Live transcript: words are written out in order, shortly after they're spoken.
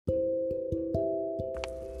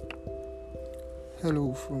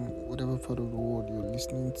Hello from whatever part of the world you're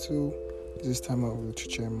listening to. This is Timeout with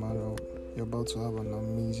Ochoche Emmanuel. You're about to have an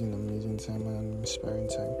amazing time and an inspiring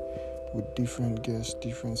time with different guests,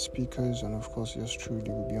 different speakers, and of course, yours truly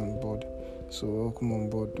will be on board. So, welcome on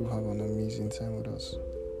board. Do have an amazing time with us.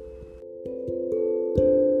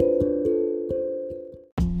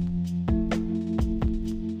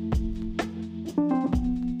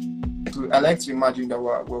 So I like to imagine that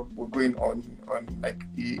we're going on like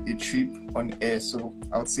a trip on air. So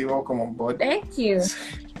I would say welcome on board. Thank you.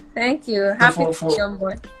 Happy to be on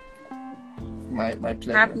board. My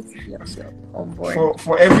pleasure. Happy to be on board.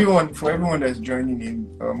 For everyone that's joining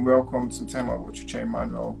in, welcome to Time Out with Ochoche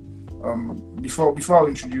Emmanuel. Before I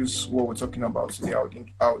introduce what we're talking about today, I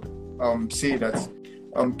would say that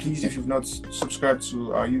please, if you've not subscribed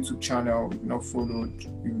to our YouTube channel, you've not followed,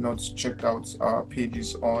 you've not checked out our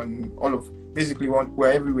pages on all of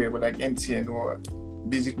we're everywhere. We're like MTN or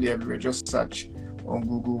basically everywhere. Just search on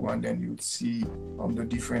Google and then you'd see the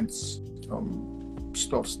different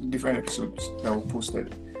the different episodes that were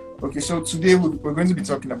posted. Okay, so today we're going to be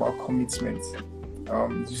talking about commitment.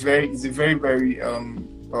 It's a very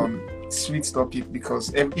sweet topic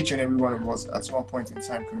because each and every one of us at one point in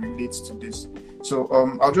time can relate to this. So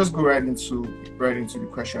I'll just go right into the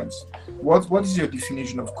questions. What is your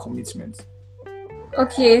definition of commitment?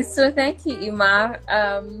 Okay, so thank you, Ima.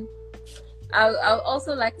 I'll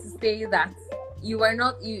also like to say that you were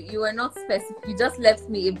not specific. You just left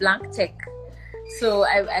me a blank check, so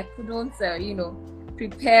I couldn't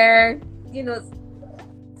prepare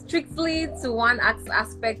strictly to one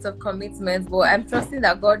aspect of commitment. But I'm trusting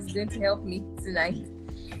that God is going to help me tonight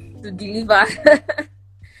to deliver.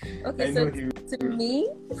 Okay, so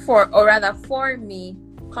for me,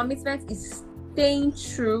 commitment is staying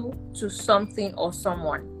true to something or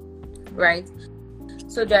someone, right?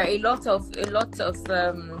 So there are a lot of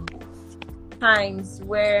times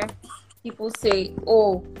where people say,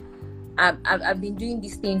 "Oh, I've been doing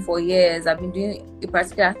this thing for years. I've been doing a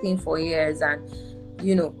particular thing for years," and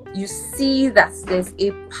you see that there's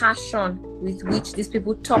a passion with which these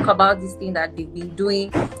people talk about this thing that they've been doing,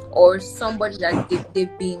 or somebody that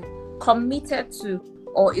they've been committed to,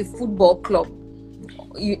 or a football club.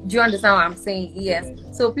 Do you understand what I'm saying? Yes.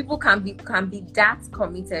 So people can be that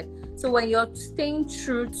committed. So when you're staying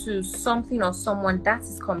true to something or someone, that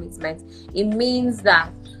is commitment. It means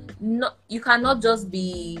that you cannot just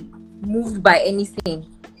be moved by anything.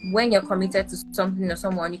 When you're committed to something or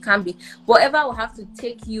someone, you can't be. Whatever will have to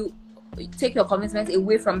take your commitment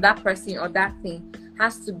away from that person or that thing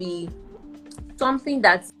has to be something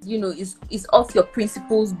that is off your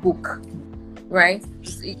principles book, right?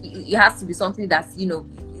 It has to be something that's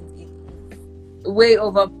way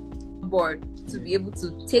overboard to be able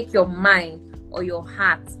to take your mind or your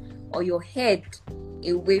heart or your head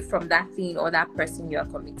away from that thing or that person you are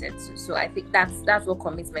committed to. So I think that's what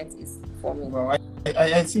commitment is for me. Well,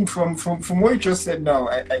 I think from what you just said now,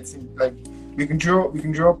 I think like we can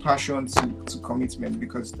draw passion to commitment,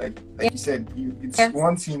 because like you said, it's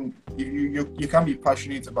one thing. You can't be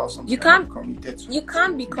passionate about something. You can't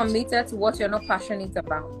be committed to what you're not passionate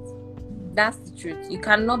about. That's the truth. You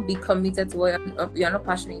cannot be committed to what you're not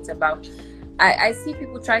passionate about. I see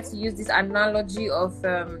people try to use this analogy of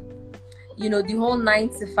the whole 9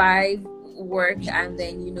 to 5 work, and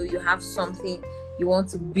then you have something you want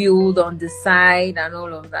to build on the side and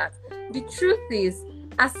all of that. The truth is,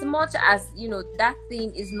 as much as that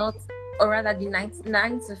thing is not, or rather the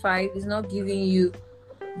 9 to 5 is not giving you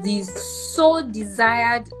the so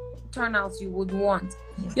desired turnouts you would want,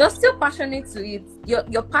 you're still passionate to it.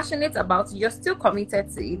 You're passionate about it. You're still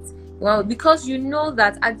committed to it. Well, because you know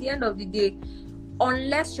that at the end of the day,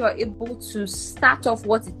 unless you're able to start off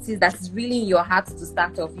what it is that's really in your heart to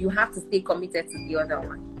start off, you have to stay committed to the other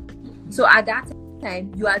one. So at that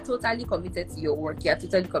time, you are totally committed to your work. You are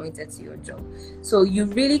totally committed to your job. So you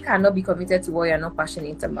really cannot be committed to what you're not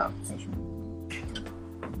passionate about.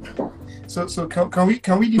 So can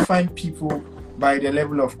we define people by their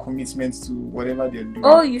level of commitment to whatever they're doing?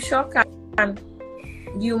 Oh, you sure can.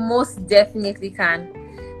 You most definitely can.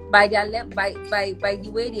 By their by the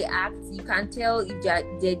way they act, you can tell if they are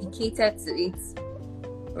dedicated to it,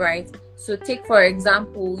 right? So take for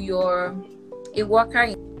example, you're a worker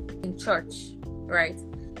in church, right?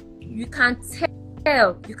 You can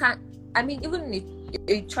tell. Even in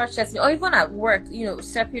a church setting or even at work,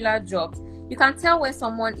 secular jobs, you can tell when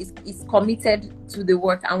someone is committed to the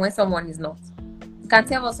work and when someone is not. You can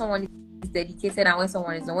tell when someone is dedicated and when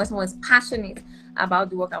someone is not. When someone is passionate about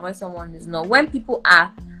the work and when someone is not. When people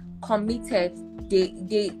are committed, they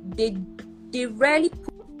rarely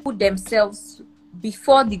put themselves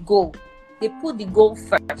before the goal. They put the goal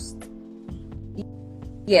first.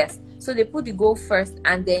 Yes. So they put the goal first,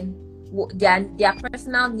 and then their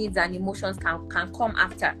personal needs and emotions can come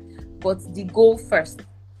after, but the goal first.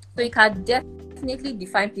 So you can definitely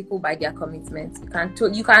define people by their commitment. You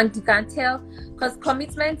can tell, because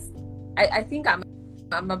commitment, I think I'm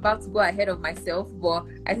about to go ahead of myself, but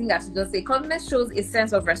I think I should just say commitment shows a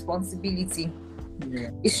sense of responsibility. Yeah.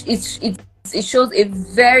 It shows a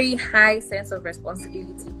very high sense of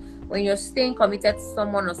responsibility. When you're staying committed to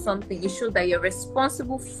someone or something, it shows that you're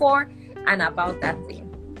responsible for and about that thing.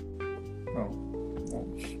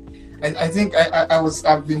 I think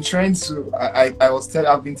I've been telling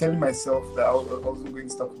myself that I wasn't going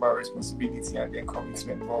to talk about responsibility and then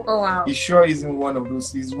commitment, but it sure isn't one of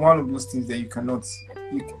those. It's one of those things that you cannot.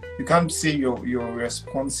 You can't say you're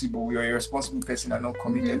responsible. You're a responsible person and not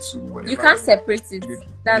committed to whatever. You can't separate it.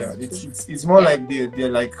 It's more like they're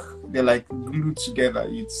like glued together.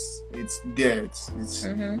 It's there.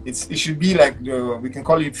 It should be like we can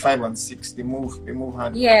call it 5 and 6. They move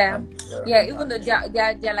hand. Even though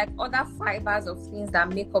they're like other fibers of things that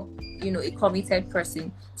make up a committed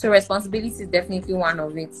person. So responsibility is definitely one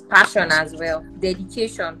of it. Passion as well.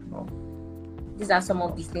 Dedication. These are some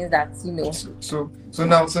of these things that So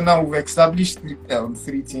now we've established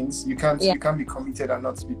three things. You can't be committed and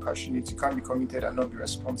not be passionate. You can't be committed and not be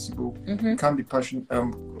responsible. You can't be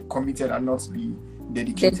committed and not be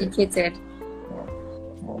dedicated.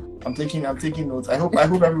 Well, I'm taking notes. I hope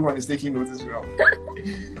everyone is taking notes as well.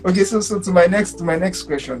 Okay, so to my next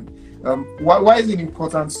question. Why is it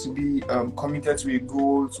important to be committed to a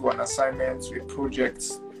goal, to an assignment, to a project?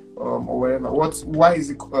 Or whatever. Why is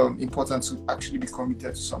it important to actually be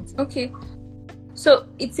committed to something? Okay, so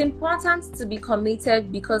it's important to be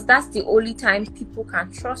committed because that's the only time people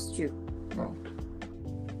can trust you. Oh.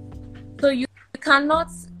 So you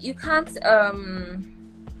can't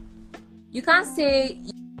say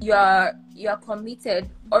you are committed,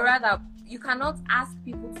 or rather you cannot ask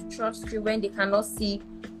people to trust you when they cannot see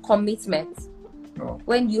commitment. No.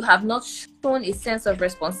 When you have not shown a sense of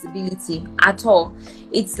responsibility at all.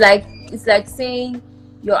 It's like saying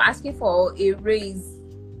you're asking for a raise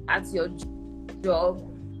at your job,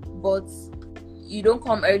 but you don't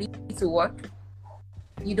come early to work,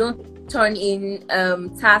 you don't turn in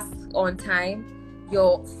tasks on time,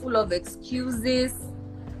 you're full of excuses,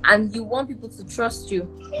 and you want people to trust you.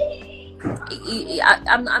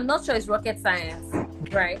 I'm not sure it's rocket science,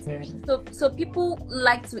 right? So people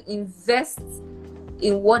like to invest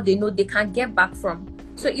in what they know they can get back from.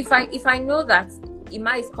 So if I know that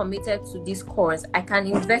Ima is committed to this course, I can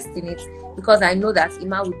invest in it because I know that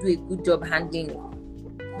Ima will do a good job handling it.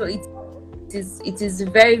 So it is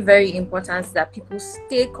very, very important that people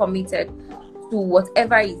stay committed to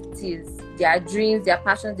whatever it is, their dreams, their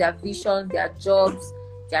passions, their visions, their jobs,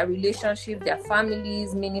 their relationships, their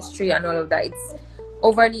families, ministry, and all of that. It's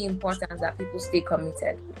overly important that people stay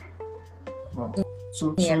committed. Wow.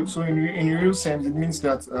 So in real sense, it means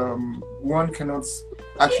that one cannot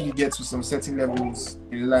actually get to some certain levels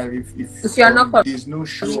in life if you're not there's no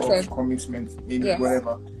show of commitment in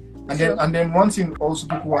whatever. And then one thing also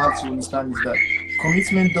people have to understand is that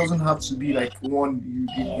commitment doesn't have to be like one.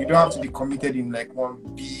 You don't have to be committed in like one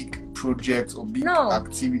big project or big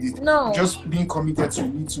activity. No, just being committed to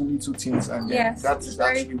little things, and that is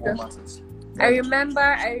actually what matters. I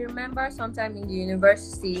remember sometime in the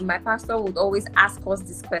university, my pastor would always ask us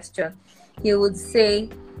this question. He would say,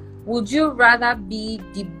 would you rather be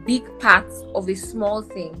the big part of a small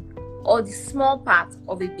thing or the small part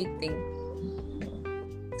of a big thing?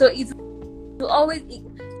 So it's always,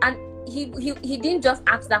 and he didn't just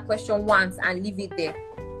ask that question once and leave it there.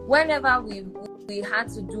 Whenever we had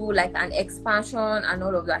to do like an expansion and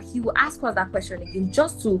all of that, he would ask us that question again,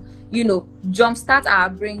 just to jumpstart our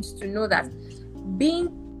brains to know that being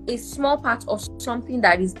a small part of something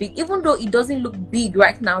that is big, even though it doesn't look big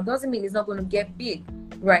right now, doesn't mean it's not going to get big,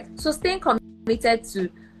 right? So staying committed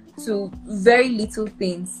to very little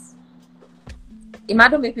things.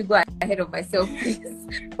 Don't make me go ahead of myself, please.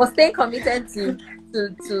 But staying committed to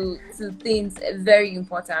things, very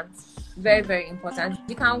important. Very, very important.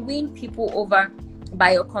 You can win people over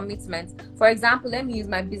by your commitment. For example, let me use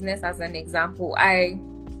my business as an example. I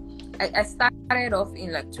started off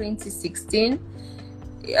in like 2016,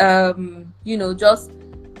 just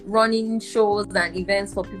running shows and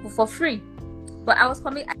events for people for free. But I was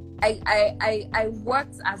I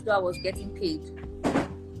worked as though I was getting paid.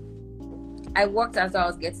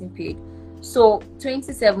 So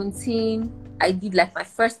 2017, I did like my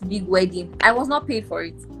first big wedding. I was not paid for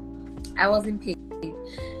it. I wasn't paid.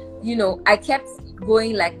 I kept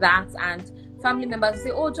going like that, and family members would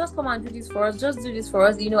say, oh, just come and do this for us, just do this for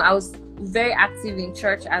us. I was very active in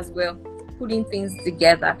church as well. putting things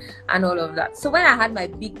together and all of that. So when I had my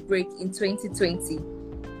big break in 2020,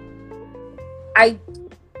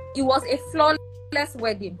 it was a flawless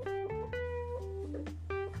wedding.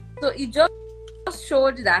 So it just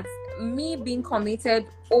showed that me being committed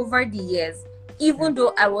over the years, even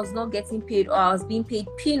though I was not getting paid or I was being paid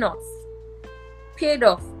peanuts, paid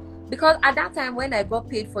off. Because at that time when I got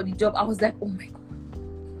paid for the job, I was like, oh my God.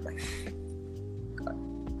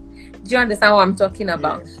 Do you understand what I'm talking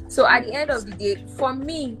about? Yes. So at the end of the day, for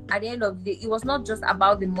me, at the end of the day, it was not just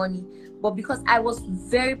about the money, but because I was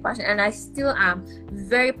very passionate, and I still am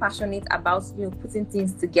very passionate about, putting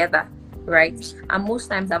things together, right? And most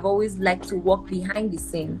times I've always liked to work behind the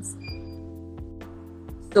scenes.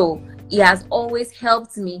 So it has always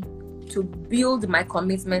helped me to build my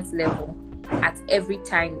commitment level at every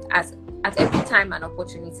time and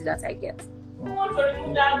opportunity that I get.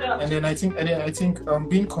 And then I think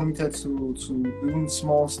being committed to even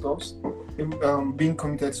small stuffs, being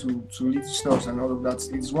committed to little stuffs and all of that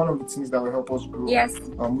is one of the things that will help us grow. Yes.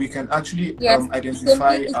 We can actually Yes.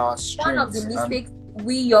 identify So our it's one of the strengths. mistakes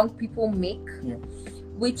we young people make,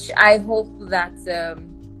 which I hope that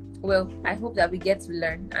I hope that we get to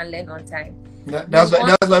learn on time. That's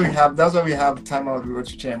why we have Timeout with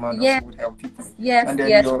Ochoche, Emmanuel, Yes. so would help people. Yes. And then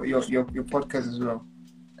Yes. your podcast as well.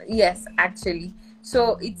 Yes, actually.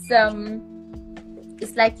 So it's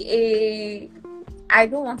like I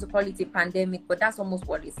don't want to call it a pandemic, but that's almost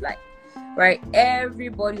what it's like, right?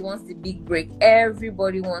 Everybody wants the big break.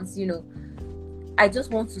 Everybody wants, I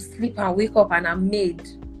just want to sleep and wake up and I'm made.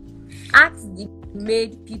 Ask the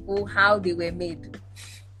made people how they were made.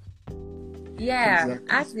 Yeah, Exactly.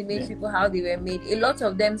 ask the made people how they were made. A lot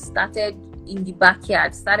of them started in the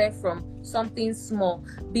backyard, started from something small,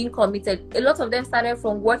 being committed. A lot of them started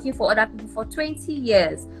from working for other people for 20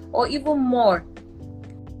 years or even more.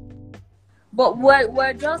 But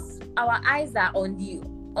we're just, our eyes are on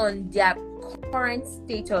their current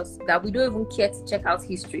status, that we don't even care to check out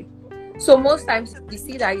history. So most times you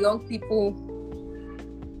see that young people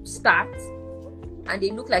start and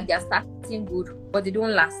they look like they're starting good, but they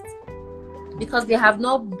don't last because they have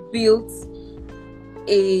not built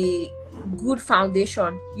a good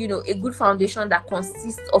foundation, a good foundation that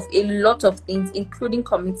consists of a lot of things, including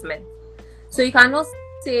commitment. So you cannot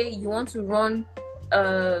say you want to run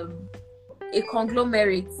a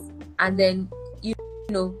conglomerate and then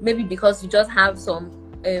maybe because you just have some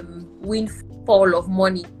windfall of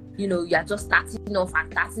money, you're just starting off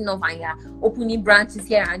and you're opening branches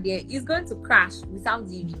here and there. It's going to crash without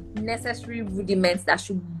the necessary rudiments that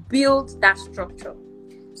should build that structure.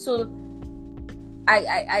 So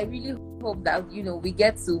I really hope that we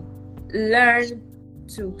get to learn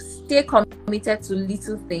to stay committed to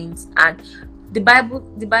little things. And the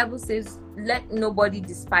Bible says, let nobody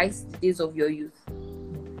despise the days of your youth.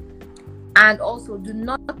 And also do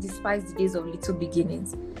not despise the days of little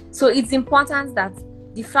beginnings. So it's important that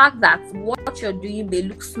the fact that what you're doing may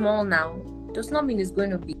look small now does not mean it's going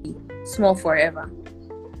to be small forever.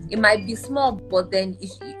 It might be small, but then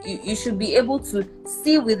you should be able to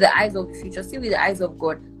see with the eyes of the future, see with the eyes of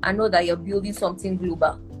God, and know that you're building something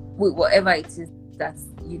global with whatever it is that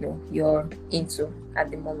you're into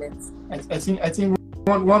at the moment. I think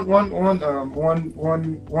one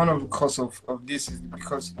of the cause of this is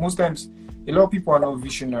because most times a lot of people are not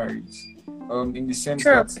visionaries. In the sense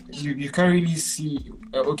that you can't really see.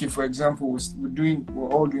 Okay, for example, we're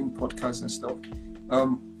all doing podcasts and stuff.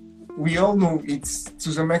 We all know it's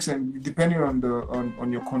to some extent depending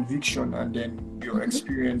on your conviction and then your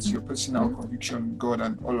experience, your personal conviction, God,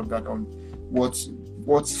 and all of that on what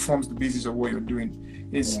forms the basis of what you're doing.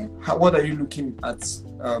 Is what are you looking at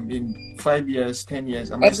in 5 years, 10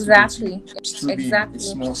 years? Exactly. Be a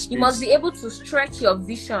small space? You must be able to stretch your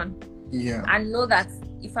vision. Yeah. And know that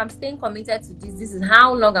if I'm staying committed to this is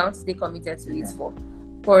how long I want to stay committed to it for.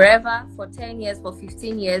 Forever, for 10 years, for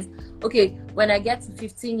 15 years. Okay, when I get to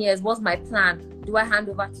 15 years, what's my plan? Do I hand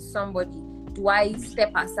over to somebody? Do I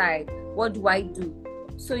step aside? What do I do?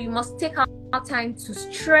 So you must take out time to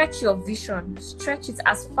stretch your vision, stretch it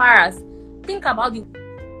as far as, think about the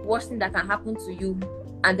worst thing that can happen to you,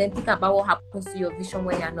 and then think about what happens to your vision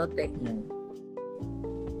when you're not there.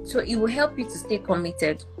 So it will help you to stay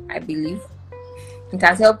committed, I believe. It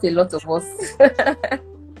has helped a lot of us.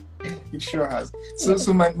 It sure has.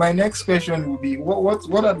 So my next question will be,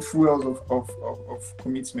 what are the fuels of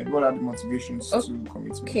commitment? What are the motivations to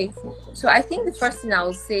commitment? Okay. So I think the first thing I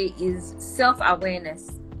will say is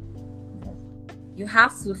self-awareness. You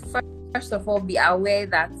have to first of all be aware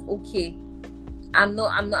that I'm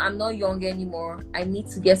not young anymore. I need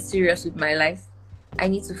to get serious with my life. I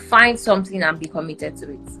need to find something and be committed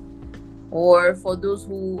to it. or for those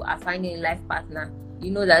who are finding a life partner, you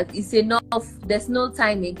know that it's enough. There's no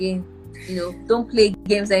time again. You know, don't play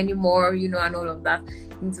games anymore, you know, and all of that.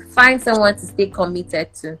 You need to find someone to stay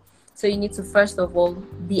committed to. So you need to first of all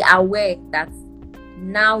be aware that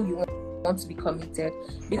now you want to be committed.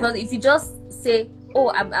 Because if you just say, oh,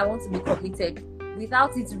 I want to be committed,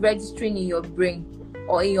 without it registering in your brain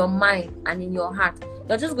or in your mind and in your heart,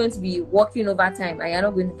 you're just going to be working over time and you're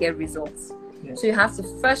not going to get results. Yeah. So you have to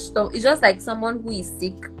first of, it's just like someone who is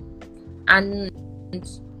sick and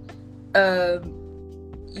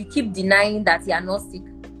you keep denying that you are not sick.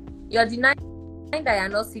 You're denying that you are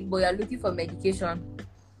not sick, but you're looking for medication.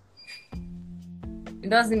 It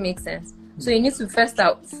doesn't make sense. So you need to first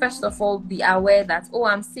of all be aware that, oh,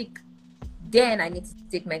 I'm sick. Then I need to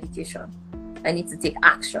take medication. I need to take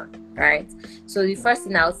action, right? So the first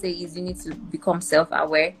thing I would say is you need to become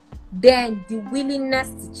self-aware. Then the willingness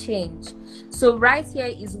to change. So right here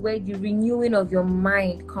is where the renewing of your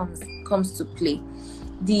mind comes to play.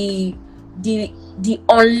 The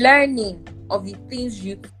unlearning of the things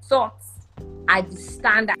you thought are the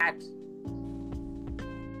standard.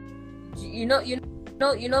 You know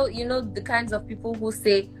the kinds of people who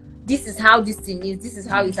say, this is how this thing is, this is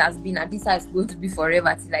how it has been, and this is how it's going to be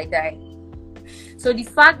forever till I die. So the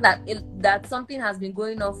fact that something has been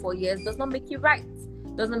going on for years does not make it right,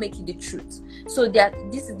 does not make it the truth. So that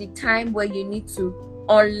this is the time where you need to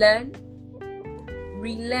unlearn,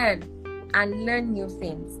 relearn, and learn new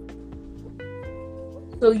things.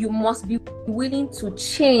 So you must be willing to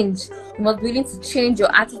change. You must be willing to change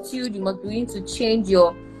your attitude. You must be willing to change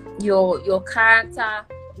your character.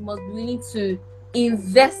 You must be willing to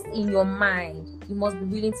invest in your mind. You must be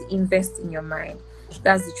willing to invest in your mind.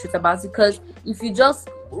 That's the truth about it. Because if you just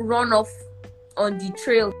run off on the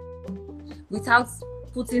trail without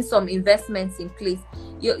putting some investments in place,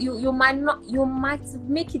 you might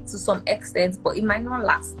make it to some extent, but it might not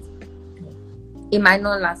last. It might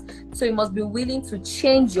not last. So you must be willing to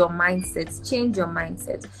change your mindset. Change your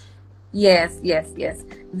mindset. Yes.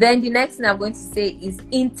 Then the next thing I'm going to say is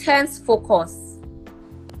intense focus.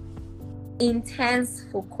 Intense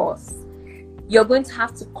focus. You're going to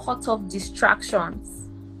have to cut off distractions.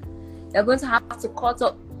 You're going to have to cut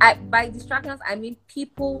off, by distractions, I mean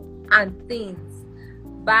people and things,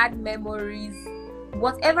 bad memories,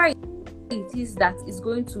 whatever it is that is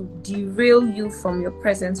going to derail you from your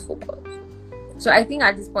present focus. So I think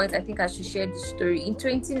at this point, I should share this story. In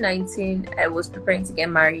 2019, I was preparing to get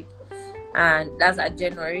married, and that's at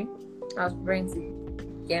January. I was preparing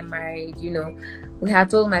to get married, you know. We had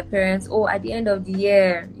told my parents, oh, at the end of the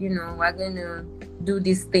year, you know, we're going to do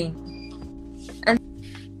this thing. And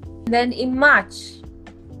then in March,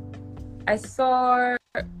 I saw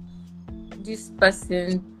this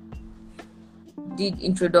person did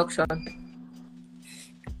introduction.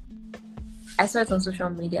 I saw it on social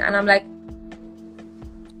media and I'm like,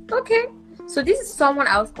 okay, so this is someone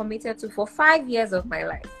I was committed to for 5 years of my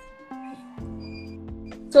life.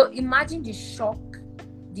 So imagine the shock,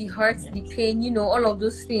 the hurt, the pain, you know, all of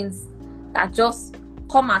those things that just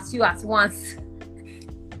come at you at once.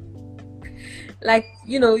 Like,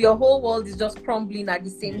 you know, your whole world is just crumbling at the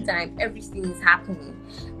same time. Everything is happening,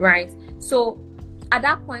 right? So at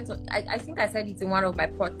that point, I think I said it in one of my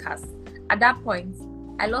podcasts. At that point,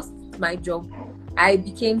 I lost my job. I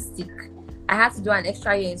became sick. I had to do an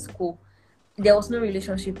extra year in school. There was no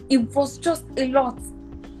relationship. It was just a lot.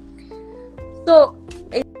 So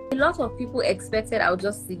a lot of people expected I would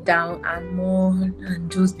just sit down and mourn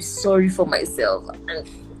and just be sorry for myself. And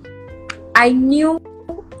I knew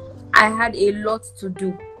I had a lot to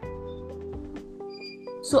do.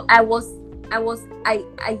 So I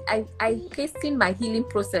hastened my healing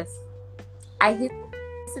process.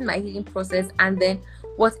 And then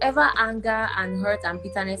whatever anger and hurt and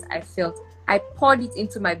bitterness I felt, I poured it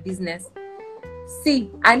into my business. See,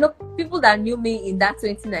 I know people that knew me in that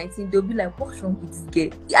 2019, they'll be like, what's wrong with this girl?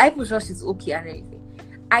 I for sure she's okay and everything.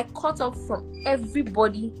 I cut off from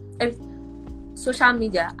everybody, social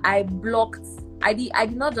media. I blocked. I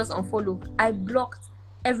did not just unfollow. I blocked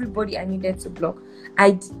everybody I needed to block.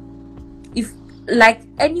 If like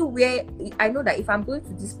anywhere, I know that if I'm going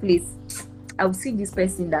to this place, I will see this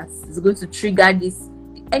person that is going to trigger this.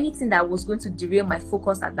 Anything that was going to derail my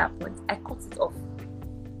focus at that point, I cut it off.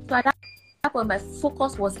 So at that point, my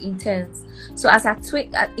focus was intense. So in fact,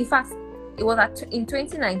 it was in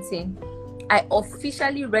 2019, I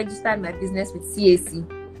officially registered my business with CAC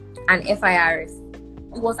and FIRS.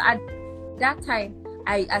 It was at that time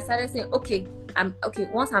I started saying, okay,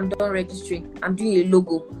 once I'm done registering, I'm doing a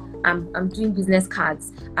logo, I'm doing business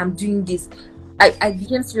cards, I'm doing this. I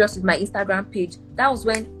became serious with my Instagram page. That was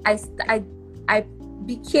when I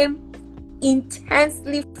became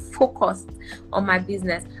intensely focused on my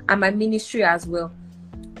business and my ministry as well.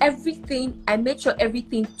 Everything, I made sure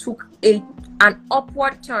everything took an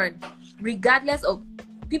upward turn, regardless of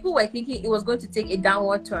people were thinking it was going to take a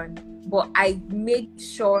downward turn, but I made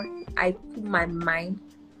sure I put my mind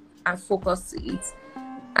and focus to it,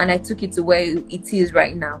 and I took it to where it is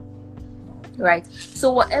right now. Right?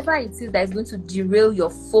 So whatever it is that is going to derail your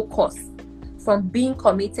focus from being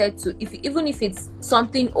committed to, even if it's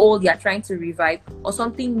something old you're trying to revive or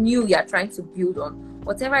something new you're trying to build on,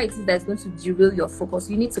 whatever it is that's going to derail your focus,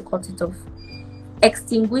 you need to cut it off.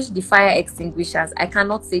 Extinguish the fire extinguishers. I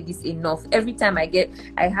cannot say this enough. Every time I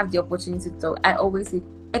have the opportunity to talk, I always say,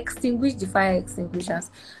 extinguish the fire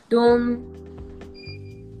extinguishers.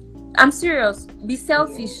 I'm serious. Be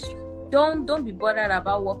selfish. Don't be bothered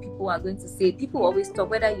about what people are going to say. People always talk,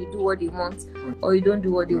 whether you do what they want or you don't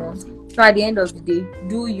do what they want. So at the end of the day,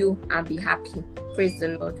 do you and be happy. Praise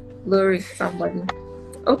the Lord. Glory to somebody.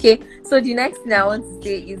 Okay, so the next thing I want to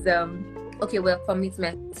say is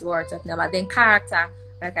commitment to what we're talking about. Then character,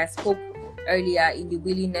 like I spoke earlier, in the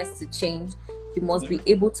willingness to change. You must be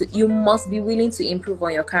willing to improve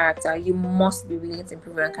on your character. You must be willing to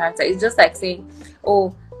improve on your character. It's just like saying,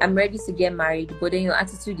 oh, I'm ready to get married, but then your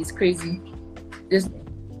attitude is crazy. There's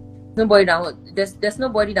nobody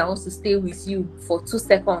that wants to stay with you for 2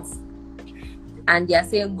 seconds, and they are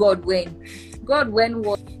saying, God, when what?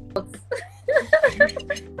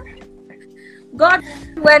 God,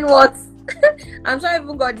 when what? I'm sure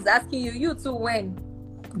even God is asking you too, when?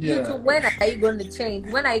 Yeah. You too, when are you going to change?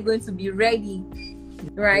 When are you going to be ready?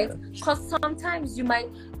 Right? Because sometimes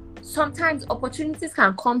opportunities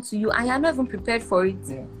can come to you and you're not even prepared for it.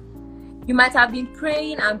 Yeah. You might have been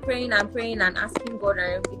praying and asking God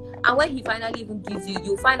and everything, and when He finally even gives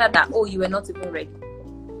you find out that, oh, you were not even ready.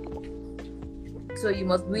 So you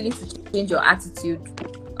must be willing to change your attitude.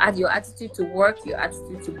 Add your attitude to work, your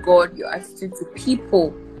attitude to God, your attitude to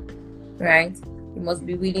people. Right? You must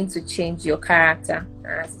be willing to change your character and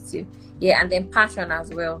attitude. Yeah, and then passion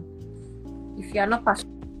as well. If you are not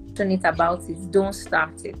passionate about it, don't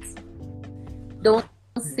start it. Don't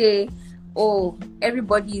say, oh,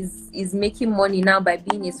 everybody is making money now by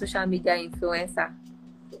being a social media influencer.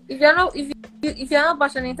 If you're not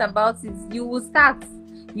passionate about it, you will start.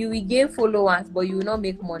 You will gain followers, but you will not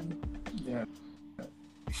make money. Yeah.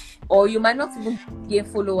 Or you might not even gain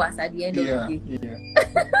followers at the end of the day. Yeah.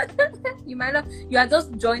 You might not. You are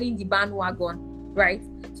just joining the bandwagon, right?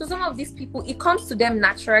 So some of these people, it comes to them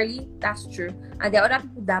naturally. That's true. And there are other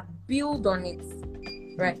people that build on it,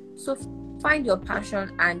 right? So find your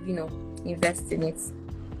passion and invest in it.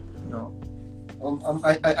 No.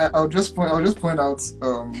 I'll just point out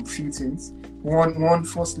a few things. One,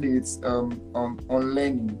 firstly, it's on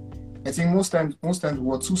learning. I think most times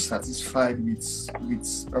we're too satisfied with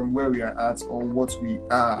where we are at or what we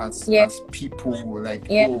are as people. Like,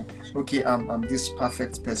 oh, okay, I'm this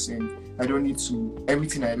perfect person. I don't need to.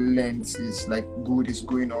 Everything I learned is like good, is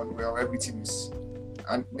going on well. Everything is,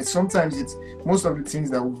 and sometimes it's most of the things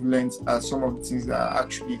that we've learned are some of the things that are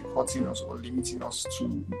actually hurting us or limiting us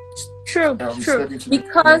to. True.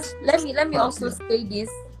 Because let me also say this.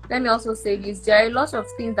 Let me also say this. There are a lot of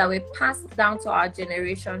things that were passed down to our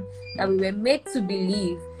generation that we were made to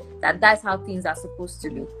believe that that's how things are supposed to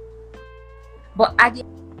be. But at the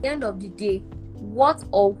end of the day, what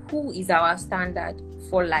or who is our standard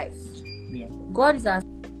for life? Yeah. God is our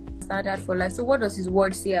standard for life. So what does His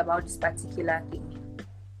word say about this particular thing?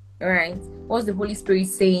 All right. What's the Holy Spirit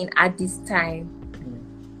saying at this time?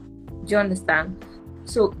 Do you understand?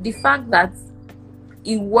 So the fact that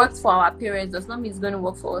it worked for our parents does not mean it's going to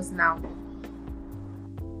work for us now.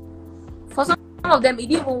 For some of them, it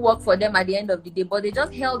didn't even work for them at the end of the day, but they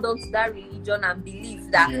just held on to that religion and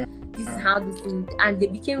believed that this is how this thing, and they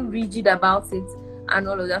became rigid about it and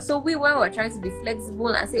all of that. So when we're trying to be flexible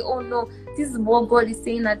and say, oh no, this is what God is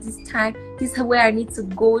saying at this time, this is where I need to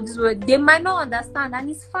go, this is where, they might not understand, and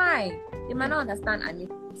it's fine. They might not understand, and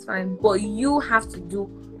it's fine. But you have to do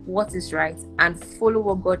what is right and follow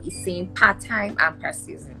what God is saying per time and per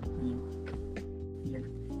season.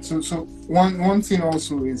 So one thing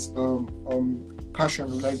also is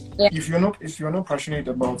passion. Like if you're not passionate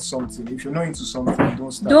about something, if you're not into something,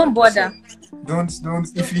 don't start. Don't bother.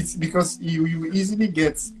 Don't if it's because you easily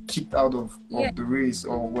get kicked out of the race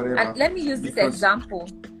or whatever. And let me use this example.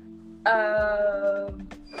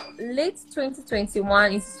 Late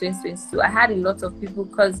 2021 into 2022, I had a lot of people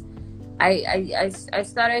because I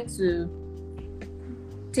started to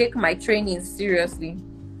take my training seriously,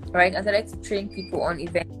 right? I started to train people on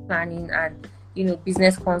event planning and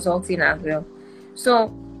business consulting as well.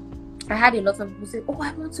 So I had a lot of people say, "Oh,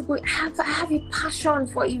 I want to go. I have a passion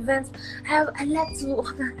for events. I like to."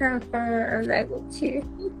 I'm like, okay.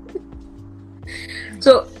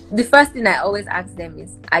 So the first thing I always ask them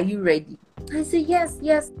is, "Are you ready?" I say, "Yes,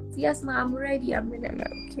 ma'am. I'm ready. I'm ready." I'm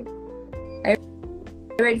like, okay. Are you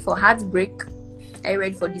ready for heartbreak? Are you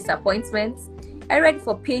ready for disappointment? Are you ready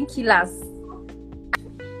for painkillers?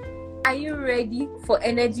 Are you ready for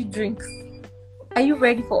energy drinks? Are you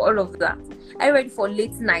ready for all of that? Are you ready for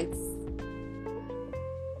late nights?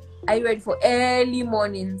 Are you ready for early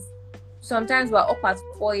mornings? Sometimes we're up at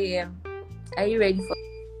 4 a.m. Are you ready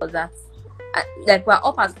for that? Like, we're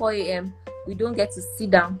up at 4 a.m. We don't get to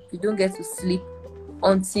sit down. We don't get to sleep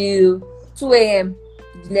until 2 a.m.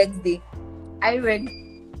 the next day. Are you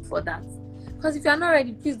ready for that? Because if you're not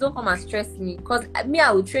ready, please don't come and stress me. Because me,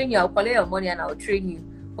 I will train you. I'll collect your money and I'll train you.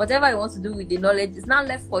 Whatever you want to do with the knowledge is not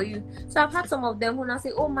left for you. So I've had some of them who now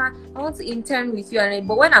say, "Oh ma, I want to intern with you,"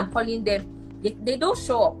 but when I'm calling them, they don't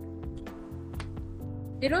show up.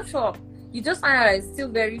 They don't show up. You just find out there's still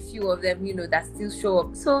very few of them, that still show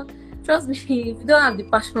up. So trust me, if you don't have the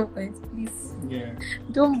passion for it, please,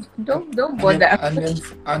 don't bother.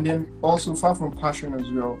 And then also, far from passion as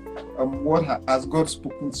well, what has God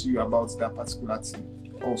spoken to you about that particular thing?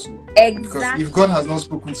 Also, exactly. Because if God has not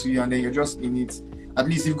spoken to you and then you're just in it, at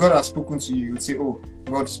least if God has spoken to you, you'd say, "Oh,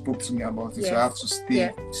 God spoke to me about it, so I have to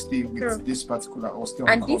stay with this particular, or stay on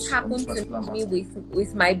and course." This happened to me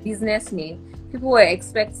with my business name. People were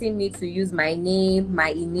expecting me to use my name,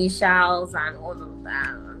 my initials, and all of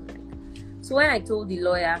that. So when I told the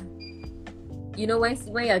lawyer, when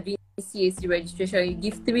you're doing CAC registration, you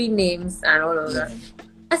give 3 names and all of that.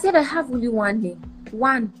 I said, "I have only one name.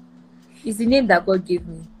 One is the name that God gave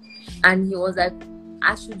me." And he was like,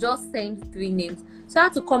 "I should just send 3 names." So I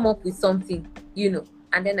had to come up with something,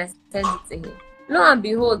 and then I sent it to him. Lo and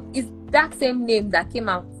behold, it's that same name that came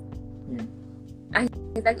out. And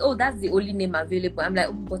he's like, "Oh, that's the only name available." I'm like,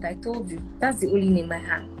 "Oh, but I told you, that's the only name I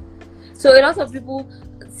have." So a lot of people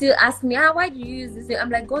still ask me, "Why do you use this name?" I'm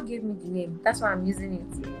like, God gave me the name. That's why I'm using it.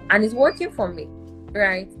 And it's working for me.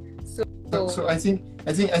 Right? So I think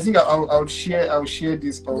I'll share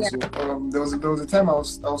this also. Yeah. There was a time I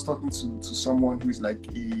was talking to someone who is like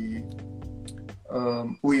a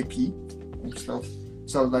OAP and stuff.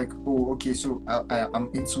 So I was like, "Oh, okay, so I'm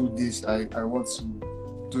into this. I want to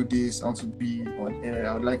do this. I want to be on air.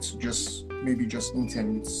 I would like to just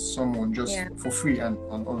intern with someone just for free and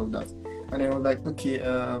all of that." And I was like, "Okay,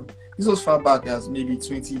 this was far back as maybe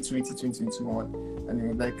 2021, and he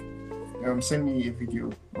was like, send me a video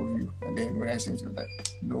of you." And then when I sent it, like,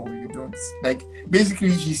 "No, you don't." Like,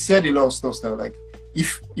 basically, he said a lot of stuff that, like,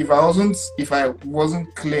 if I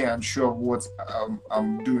wasn't clear and sure of what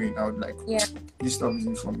I'm doing, I would like, this stuff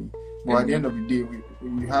isn't for me. But at the end of the day,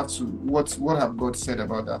 we have to, what have God said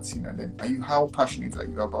about that thing, and then how passionate are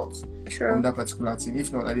you about that particular thing?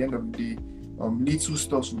 If not, at the end of the day, little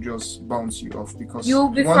stuff will just bounce you off, because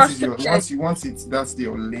once you want it, that's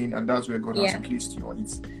your lane, and that's where God has placed you on.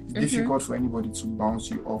 It's difficult for anybody to bounce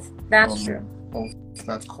you off. That's true. Of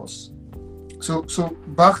that course. So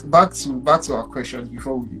back to our questions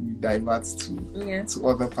before we divert to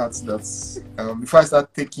other parts. That's before I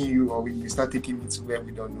start taking you, or when you start taking me to where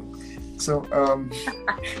we don't know. So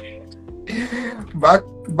back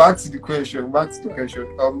to the question.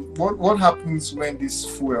 What happens when these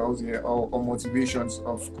fuels or motivations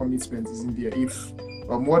of commitment isn't there? If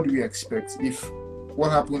what do we expect?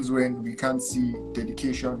 What happens when we can't see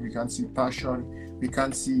dedication, we can't see passion, we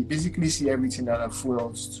can't basically see everything that are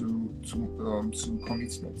fuels to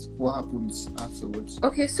commitment? What happens afterwards?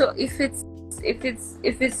 Okay, so if it's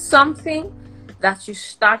something that you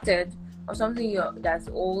started, or something that's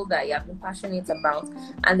old that you have been passionate about,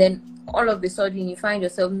 and then all of a sudden you find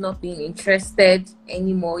yourself not being interested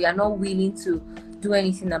anymore, you're not willing to do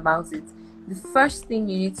anything about it, the first thing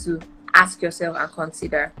you need to ask yourself and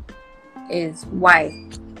consider is why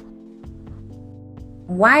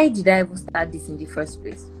did I even start this in the first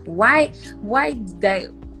place? Why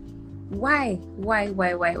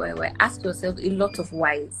ask yourself a lot of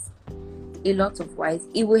whys. It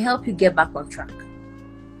will help you get back on track.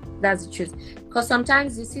 That's the truth. Because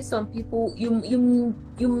sometimes you see some people, you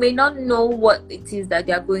may not know what it is that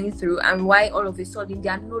they are going through, and why all of a sudden they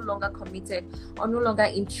are no longer committed or no longer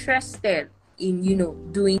interested in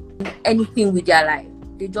doing anything with their life.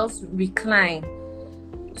 They just recline.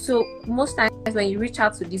 So most times when you reach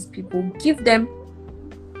out to these people, give them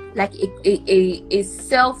like a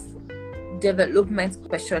self-development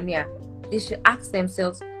questionnaire. They should ask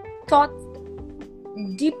themselves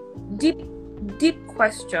deep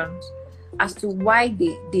questions as to why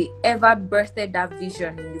they ever birthed that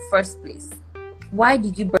vision in the first place. Why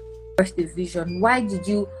did you birth the vision? Why did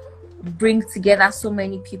you bring together so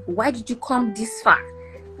many people? Why did you come this far?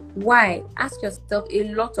 Why? Ask yourself a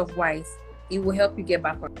lot of whys. It will help you get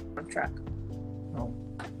back on track. Oh.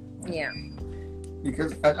 Yeah.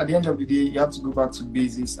 Because at the end of the day, you have to go back to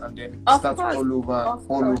basics and then start all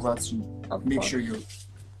over to make sure you're.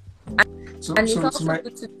 And it's also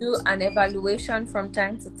good to do an evaluation from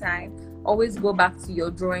time to time. Always go back to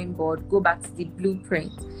your drawing board, go back to the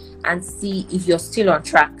blueprint, and see if you're still on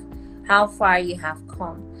track, how far you have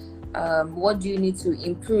come. What do you need to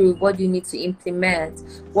improve? What do you need to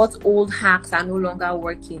implement? What old hacks are no longer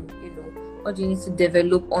working? What do you need to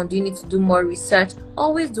develop on? Do you need to do more research?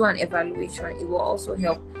 Always do an evaluation. It will also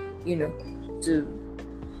help, to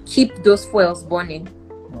keep those fuels burning.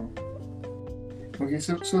 Okay,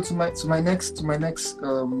 so to my next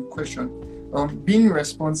question, being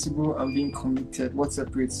responsible and being committed, what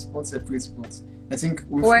separates both? I think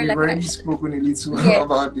we've already spoken a little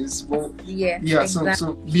about this. But exactly.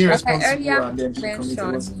 so being responsible and then being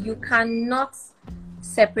committed. You cannot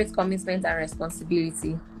separate commitment and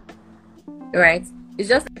responsibility, right? It's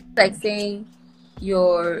just like saying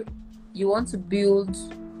you want to build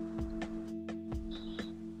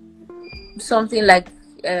something like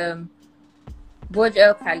Burj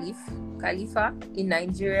Al Khalifa in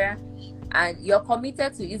Nigeria, and you're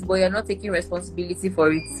committed to it, but you're not taking responsibility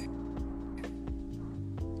for it.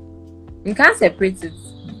 You can't separate it,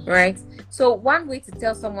 right? So one way to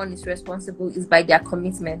tell someone is responsible is by their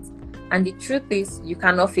commitment, and the truth is you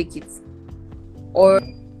cannot fake it, or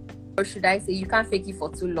should I say you can't fake it for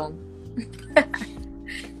too long.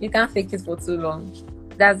 You can't fake it for too long.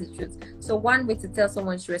 That's the truth. So one way to tell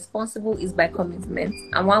someone is responsible is by commitment,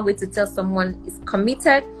 and one way to tell someone is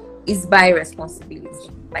committed is by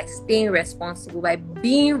responsibility, by staying responsible, by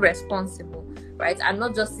being responsible, right? And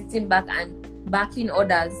not just sitting back and backing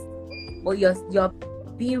others, but you're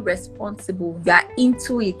being responsible. You are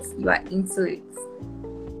into it.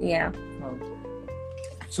 Yeah.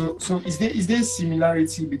 So is there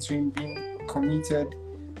similarity between being committed,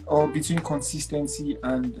 or between consistency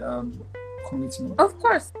and commitment? Of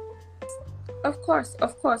course.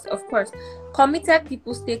 Committed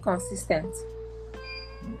people stay consistent.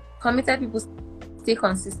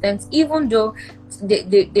 Even though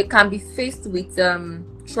they can be faced with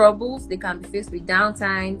troubles, they can be faced with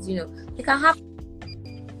downtimes, they can have,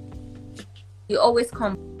 they always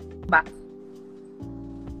come back.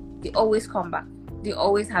 They always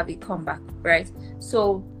have a comeback, right?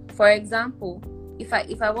 So for example, if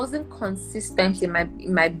I wasn't consistent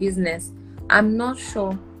in my business, I'm not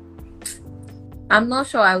sure I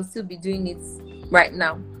would still be doing it right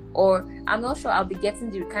now, or I'm not sure I'll be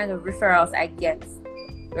getting the kind of referrals I get,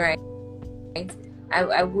 right?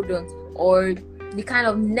 I wouldn't, or the kind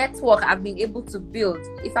of network I've been able to build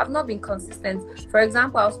if I've not been consistent. For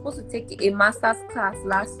example, I was supposed to take a master's class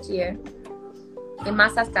last year, a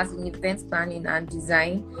master's class in event planning and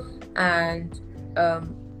design, and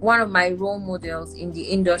one of my role models in the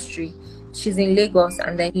industry, she's in Lagos,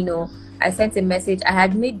 and then I sent a message. I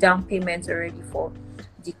had made down payments already for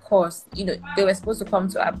the course. They were supposed to come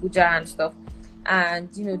to Abuja and stuff,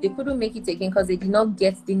 and they couldn't make it again because they did not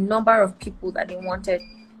get the number of people that they wanted,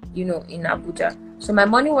 in Abuja. So my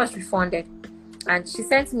money was refunded, and she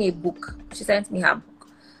sent me a book. She sent me her book,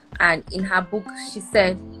 and in her book she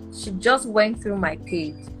said she just went through my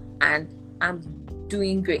page and I'm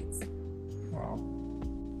doing great. Wow.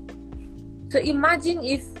 So imagine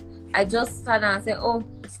if I just sat down and said, oh,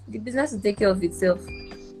 the business will take care of itself.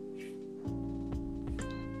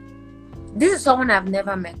 This is someone I've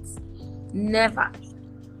never met. Never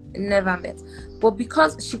met. But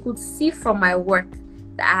because she could see from my work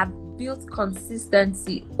that I have built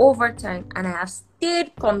consistency over time and I have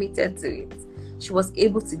stayed committed to it, she was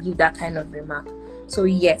able to give that kind of remark. So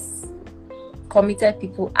yes, committed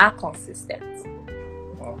people are consistent.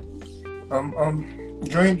 Wow.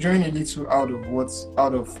 Drawing a little out of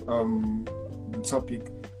the topic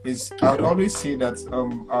is, I would always say that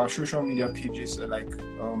our social media pages are like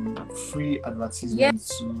free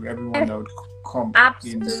advertisements to everyone that would come.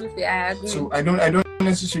 Absolutely, I agree. So I don't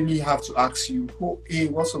necessarily have to ask you, hey,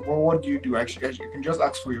 what's up? What do you do? Actually, you can just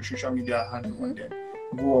ask for your social media handle and then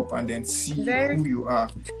go up and then see who you are,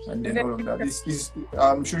 and then all of that. This is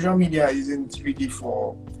social media isn't really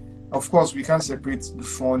for. Of course, we can't separate the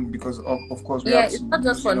fun because of course we have to. It's not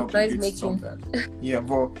just for noise making. Yeah,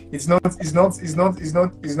 but it's not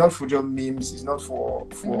for just memes. It's not for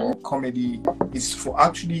comedy. It's for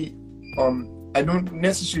actually. I don't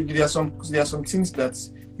necessarily. There are some things that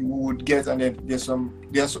you would get, and then there's a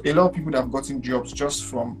lot of people that have gotten jobs just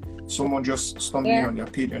from someone just stumbling on their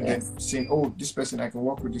page and then saying, oh, this person, I can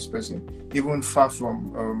work with this person, even far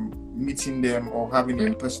from meeting them or having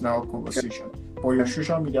a personal conversation. But your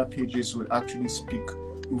social media pages will actually speak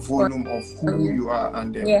volume of who you are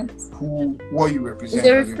and what you represent. It's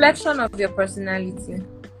a reflection of your personality.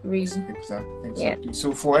 Really. Exactly. Yeah.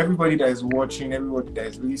 So for everybody that is watching, everybody that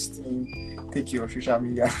is listening, take your social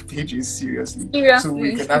media pages seriously. So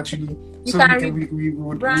we can actually we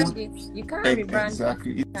would brand it. You can't rebrand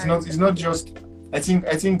exactly. It's not just I think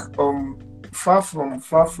far from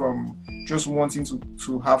just wanting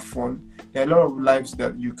to have fun. There are a lot of lives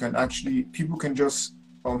that you can actually people can just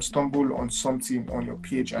stumble on something on your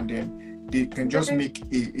page and then they can just make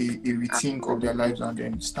a rethink of their lives and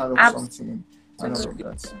then start up something. And all of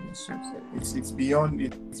that. So it's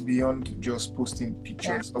beyond just posting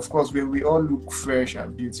pictures. Of course, we all look fresh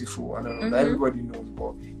and beautiful, and everybody knows.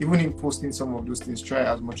 But even in posting some of those things, try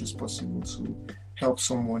as much as possible to help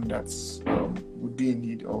someone that would be in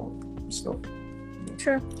need or stuff.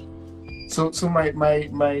 Sure. So my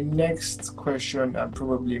next question and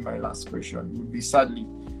probably my last question would be sadly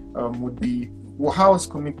well, how has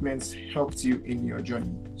commitment helped you in your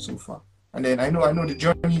journey so far? And then I know the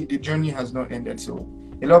journey has not ended. So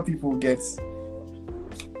a lot of people get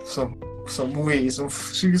some way, some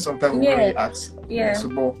type of way ask. Yeah. So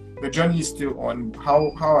but the journey is still on.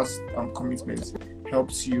 How has commitment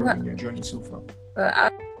helped you in your journey so far?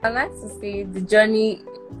 I like to say the journey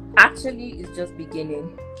actually is just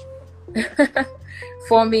beginning.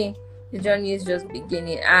 For me, the journey is just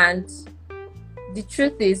beginning, and the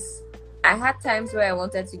truth is, I had times where I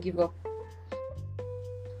wanted to give up.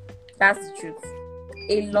 That's the truth.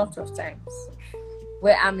 A lot of times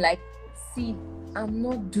where I'm like, see, I'm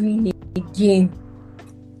not doing it again.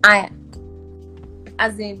 I've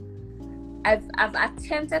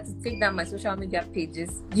attempted to take down my social media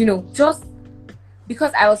pages, just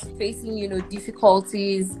because I was facing,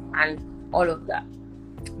 difficulties and all of that.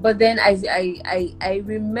 But then I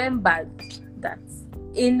remembered that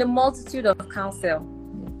in the multitude of counsel,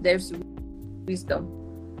 there's wisdom,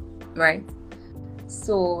 right?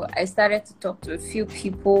 So I started to talk to a few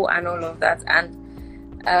people and all of that, and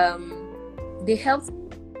they helped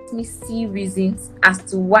me see reasons as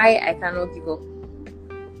to why I cannot give up.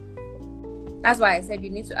 That's why I said you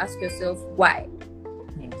need to ask yourself why.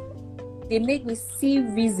 They made me see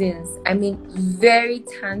reasons, very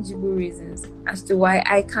tangible reasons as to why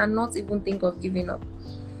I cannot even think of giving up.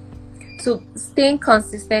 So staying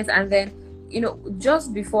consistent, and then,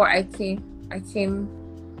 just before I came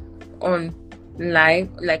on live,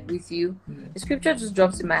 like with you, the scripture just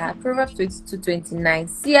drops in my heart. Proverbs 22:29.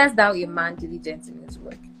 Seest thou a man diligent in his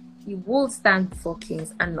work, he will stand before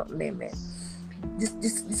kings and not mere men.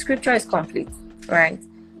 This scripture is complete, right?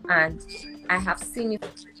 And I have seen it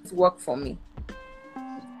work for me.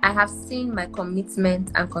 I have seen my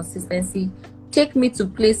commitment and consistency take me to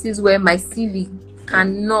places where my CV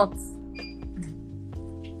cannot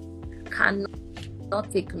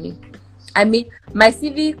take me. My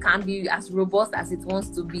CV can be as robust as it wants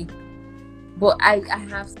to be, but I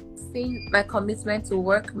have seen my commitment to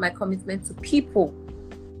work, my commitment to people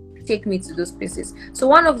take me to those places. So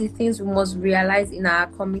one of the things we must realize in our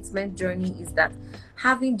commitment journey is that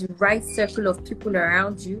having the right circle of people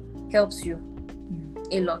around you helps you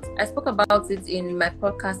a lot. I spoke about it in my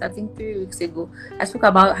podcast, I think 3 weeks ago. I spoke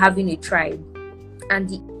about having a tribe and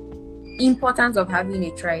the importance of having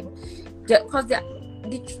a tribe. Because there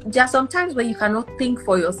are some times where you cannot think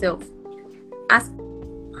for yourself. As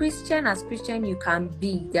Christian you can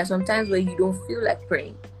be, there are some times where you don't feel like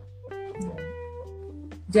praying.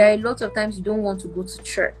 There are a lot of times you don't want to go to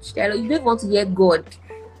church. You don't want to hear God.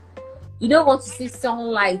 You don't want to see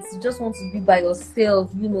sunlight. You just want to be by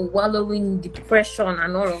yourself, wallowing in depression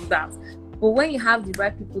and all of that. But when you have the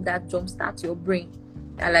right people that jumpstart your brain,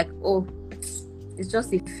 they're like, oh, it's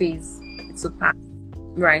just a phase. It's a path,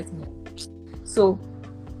 right? So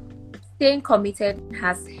staying committed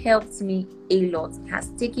has helped me a lot. It has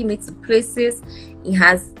taken me to places. It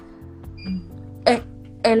has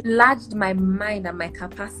enlarged my mind and my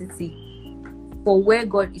capacity for where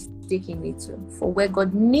God is taking me to, for where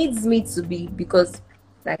God needs me to be, because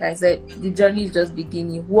like I said, the journey is just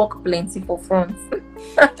beginning. Work plenty for front.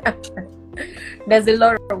 There's a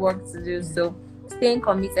lot of work to do. So staying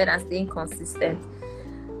committed and staying consistent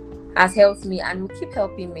has helped me and will keep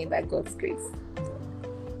helping me by God's grace.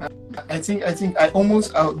 I think I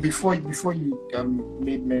almost before you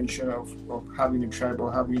made mention of having a tribe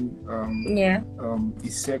or having a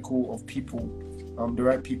circle of people, the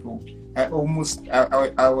right people. I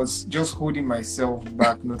was just holding myself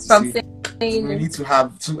back not to say we need to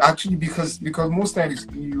have to actually because most times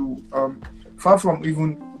you far from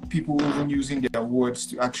even people even using their words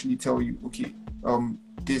to actually tell you, okay,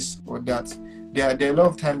 this or that. There are a lot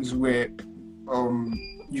of times where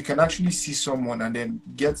you can actually see someone and then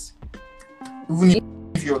get,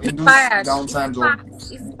 even if you're in those downtimes or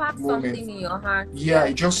it sparks moments, something in your heart. yeah,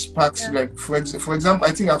 it just sparks. Like for example,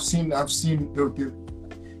 I think I've seen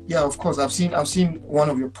yeah, of course, I've seen one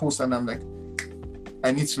of your posts, and I'm like,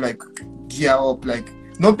 I need to like gear up, like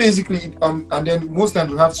not basically and then most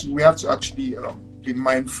times we have to actually be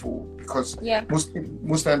mindful, because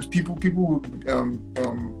most times people will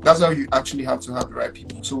that's how you actually have to have the right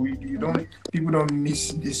people, so people don't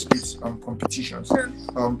miss this with competitions.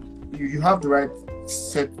 You have the right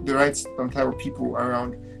type of people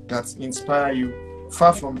around that inspire you,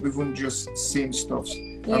 far from even just saying stuff.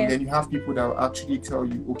 Then you have people that will actually tell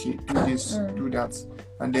you, okay, do this, do that,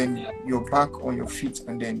 and then you're back on your feet,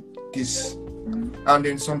 and then this. And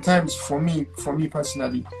then sometimes for me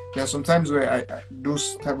personally, there are sometimes where I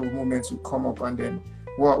those type of moments will come up, and then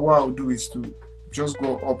what I'll do is to just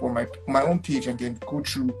go up on my own page and then go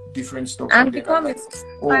through different stuff and become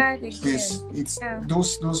inspired again. It's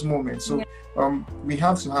those moments. So we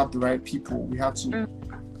have to have the right people. We have to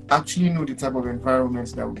actually know the type of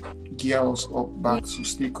environments that will gear us up back to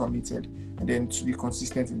stay committed, and then to be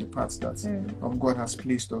consistent in the paths that God has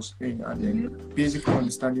placed us in, and then basically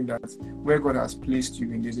understanding that where God has placed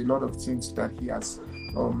you in, there's a lot of things that He has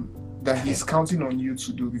that He's counting on you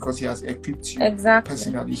to do, because He has equipped you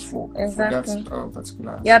personally for that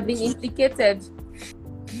particular. You have been implicated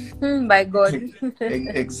by God.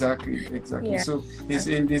 Exactly. Yeah. So there's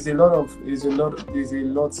a lot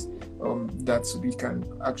that we can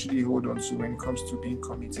actually hold on to when it comes to being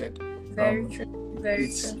committed. Very true.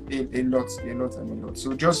 It's a lot.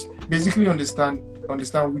 So just basically understand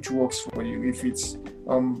which works for you. If it's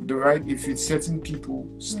if it's certain people,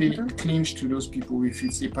 stay clinged to those people. If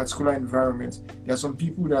it's a particular environment, there are some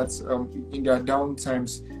people that in their down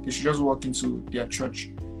times, they should just walk into their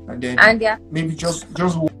church, and then maybe just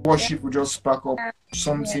worship will just spark up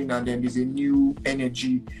something, and then there's a new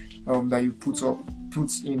energy that you put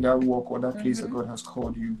in that work or that place that God has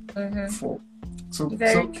called you for.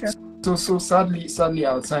 So sadly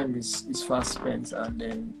our time is fast spent, and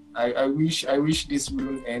then I wish this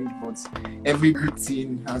wouldn't end, but every good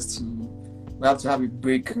thing we have to have a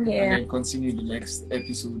break and then continue the next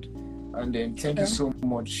episode. And then thank you so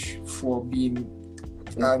much for being,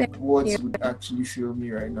 and words would actually fail me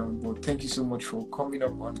right now, but thank you so much for coming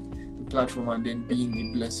up on the platform and then being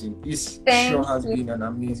a blessing. This sure has been an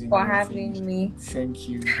amazing for having me. Thank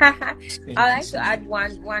you. I'd like to add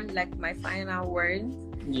one like my final word.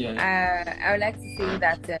 I would like to say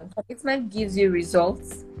that commitment gives you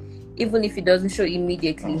results, even if it doesn't show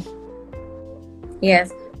immediately.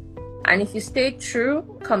 Yes, and if you stay true,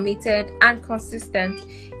 committed, and consistent,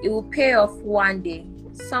 it will pay off one day,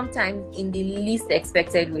 sometimes in the least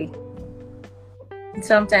expected way,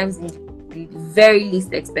 sometimes in the very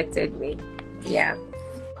least expected way. Yeah.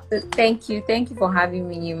 So thank you for having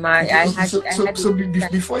me, Nima.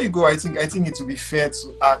 Before you go, I think it would be fair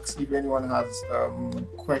to ask if anyone has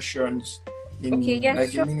questions in a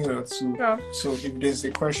minute or two. Sure. So if there's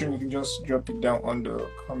a question, you can just drop it down on the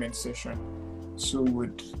comment section. So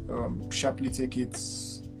would sharply take it,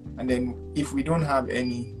 and then if we don't have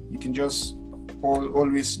any, you can just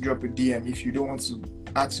always drop a DM. If you don't want to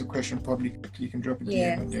ask a question publicly, you can drop a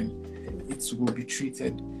DM, and then it will be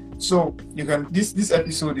treated. So you can. This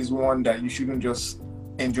episode is one that you shouldn't just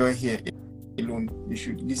enjoy here alone. You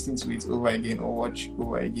should listen to it over again or watch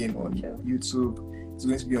over again on YouTube. It's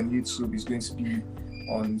going to be on YouTube. It's going to be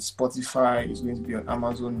on Spotify. It's going to be on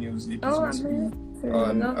Amazon Music. It's going to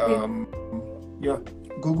be on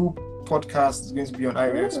Google Podcast. It's going to be on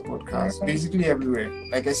iOS Podcast. Basically everywhere.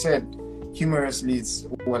 Like I said, humorously, it's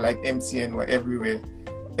like MTN. We're everywhere.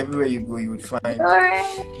 Everywhere you go, you would find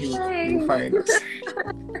you'll find us.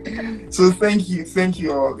 So thank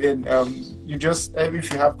you all, and you just if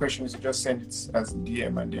you have questions, you just send it as a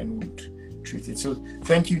DM, and then we'll treat it. So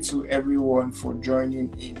thank you to everyone for joining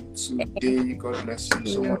in today. God bless you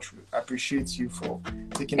so much. We appreciate you for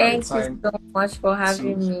taking the time. Thank you so much for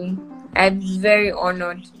having me. I'm very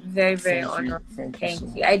honored. Very honored. Thank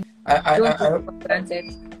you. I don't take it for granted.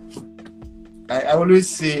 I always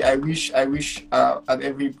say I wish at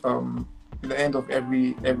every the end of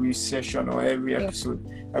every session or every episode,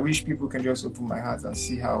 I wish people can just open my heart and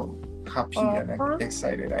see how happy and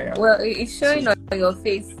excited I am. Well, it's showing on your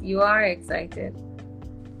face. You are excited.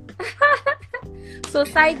 So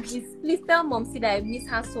side this, please tell Mom that I miss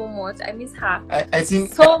her so much. I miss her. I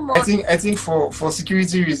think so much. I think for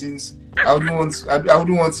security reasons, I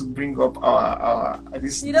wouldn't want to bring up our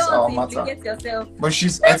this You this don't our want to matter. implicate yourself.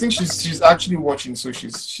 But I think she's actually watching, so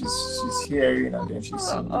she's hearing and then she's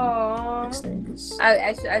seeing Oh, next thing is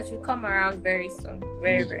I should come around very soon.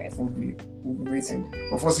 Very, very soon. we'll be waiting.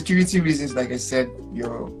 But for security reasons, like I said,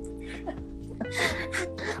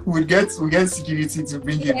 we'll get security to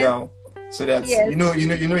bring you down. So that you know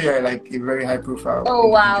you're like a very high profile. Oh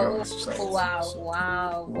wow! in the society.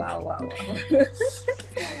 Wow!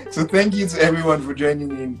 So thank you to everyone for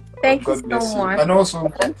joining in. Thank God you bless so you. much. And also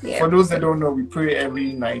Yeah. for those that don't know, we pray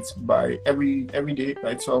every night by every day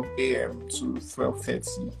by 12 a.m. to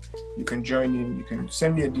 12:30. You can join in. You can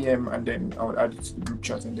send me a DM and then I'll add it to the group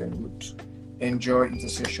chat and then we'll enjoy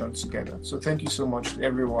intercession together. So thank you so much to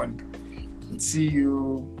everyone. See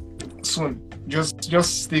you soon.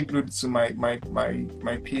 Just stay glued to my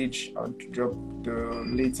page. I'll drop the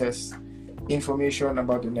latest information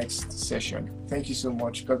about the next session. Thank you so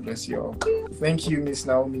much. God bless you all. Thank you, Miss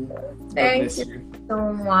Naomi. God bless you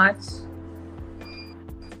so much.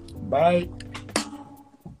 Bye.